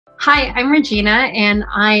Hi, I'm Regina, and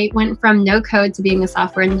I went from no code to being a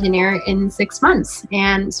software engineer in 6 months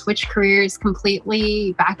and switched careers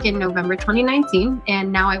completely back in November 2019.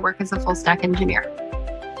 And now I work as a full stack engineer.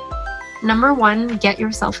 Number one, get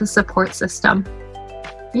yourself a support system.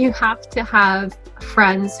 You have to have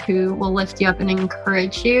friends who will lift you up and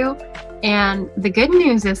encourage you. And the good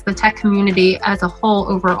news is the tech community as a whole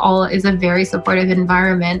overall is a very supportive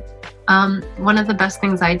environment. One of the best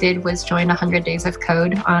things I did was join 100 Days of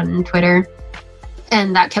Code on Twitter.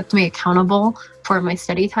 And that kept me accountable for my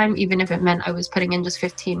study time, even if it meant I was putting in just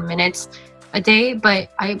 15 minutes a day. But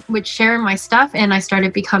I would share my stuff, and I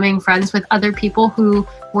started becoming friends with other people who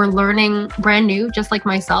were learning brand new, just like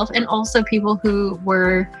myself, and also people who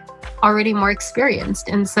were already more experienced.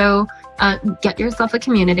 And so get yourself a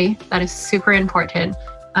community. That is super important.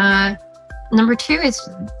 Number two is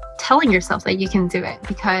telling yourself that you can do it,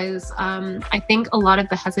 because I think a lot of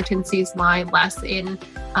the hesitancies lie less in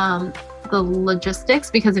the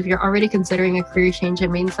logistics, because if you're already considering a career change, it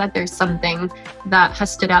means that there's something that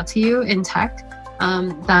has stood out to you in tech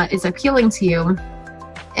that is appealing to you.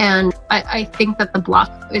 And I think that the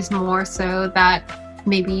block is more so that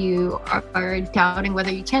maybe you are doubting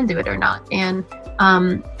whether you can do it or not. And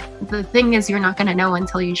the thing is, you're not going to know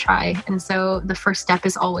until you try. And so the first step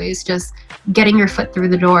is always just getting your foot through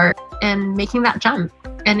the door and making that jump.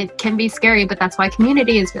 And it can be scary, but that's why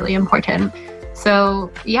community is really important.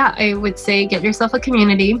 So yeah, I would say get yourself a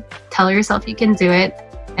community, tell yourself you can do it,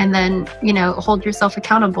 and then, hold yourself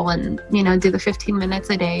accountable and, do the 15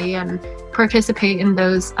 minutes a day and participate in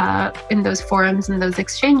those forums and those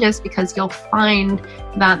exchanges, because you'll find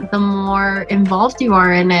that the more involved you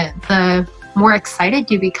are in it, the more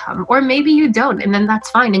excited you become. Or maybe you don't, and then that's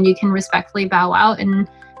fine, and you can respectfully bow out and,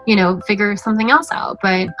 figure something else out.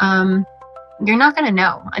 But you're not going to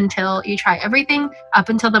know until you try. Everything up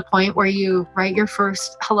until the point where you write your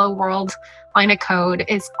first hello world line of code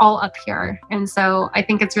is all up here. And so I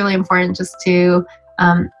think it's really important just to,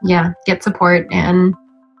 get support and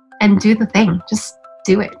do the thing. Just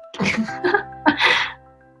do it.